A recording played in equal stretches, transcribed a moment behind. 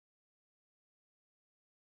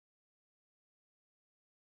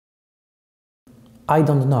I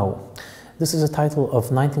Don't Know. This is a title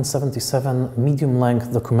of 1977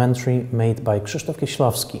 medium-length documentary made by Krzysztof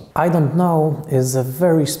Kieślowski. I Don't Know is a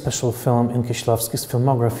very special film in Kieślowski's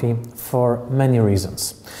filmography for many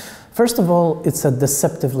reasons. First of all, it's a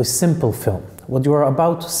deceptively simple film. What you are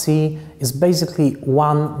about to see is basically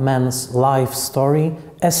one man's life story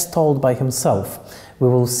as told by himself. We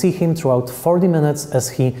will see him throughout 40 minutes as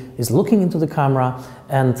he is looking into the camera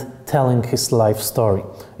and telling his life story.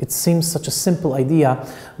 It seems such a simple idea,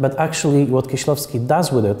 but actually what Kieślowski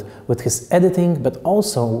does with it, with his editing, but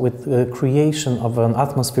also with the creation of an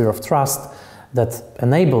atmosphere of trust that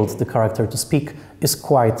enabled the character to speak, is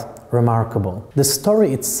quite remarkable. The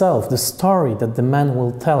story itself, the story that the man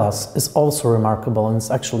will tell us, is also remarkable, and it's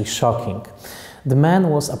actually shocking. The man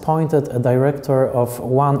was appointed a director of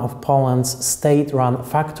one of Poland's state-run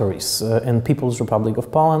factories in People's Republic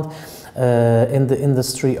of Poland in the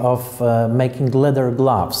industry of making leather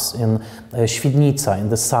gloves in Świdnica in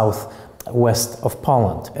the southwest of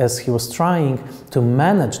Poland. As he was trying to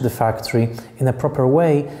manage the factory in a proper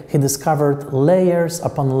way, he discovered layers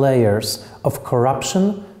upon layers of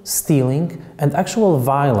corruption, stealing and actual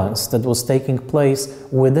violence that was taking place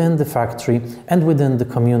within the factory and within the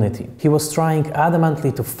community. He was trying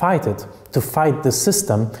adamantly to fight it, to fight the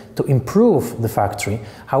system, to improve the factory.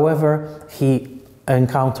 However, he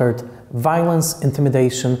encountered violence,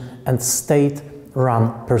 intimidation and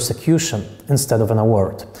state-run persecution instead of an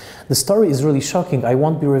award. The story is really shocking. I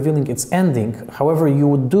won't be revealing its ending. However,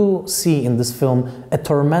 you do see in this film a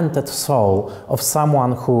tormented soul of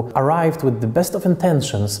someone who arrived with the best of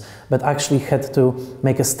intentions, but actually had to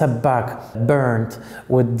make a step back, burned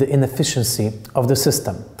with the inefficiency of the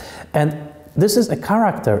system. And this is a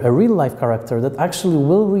character, a real-life character, that actually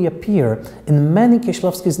will reappear in many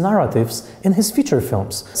Kieślowski's narratives in his feature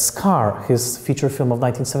films. Scar, his feature film of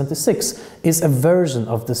 1976, is a version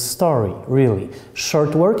of this story, really.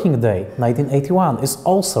 Short Working Day, 1981, is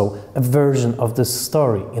also a version of this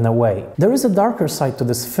story, in a way. There is a darker side to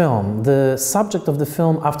this film. The subject of the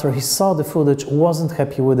film, after he saw the footage, wasn't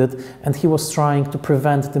happy with it, and he was trying to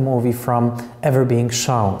prevent the movie from ever being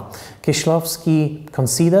shown. Kieślowski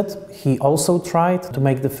conceded. He also tried to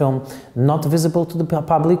make the film not visible to the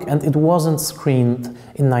public, and it wasn't screened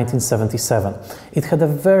in 1977. It had a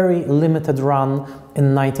very limited run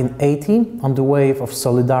in 1980 on the wave of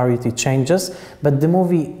solidarity changes, but the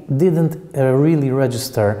movie didn't really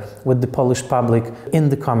register with the Polish public in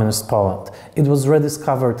the communist Poland. It was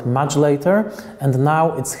rediscovered much later, and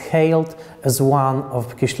now it's hailed as one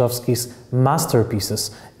of Kieślowski's masterpieces,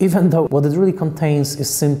 even though what it really contains is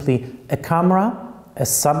simply a camera, a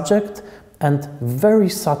subject, and very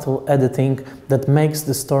subtle editing that makes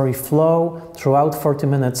the story flow throughout 40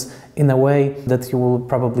 minutes in a way that you will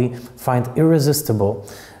probably find irresistible.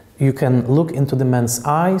 You can look into the man's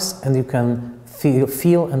eyes and you can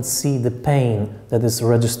feel and see the pain that is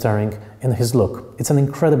registering in his look. It's an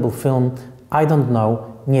incredible film. I Don't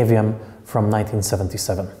Know, nie wiem, from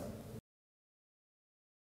 1977.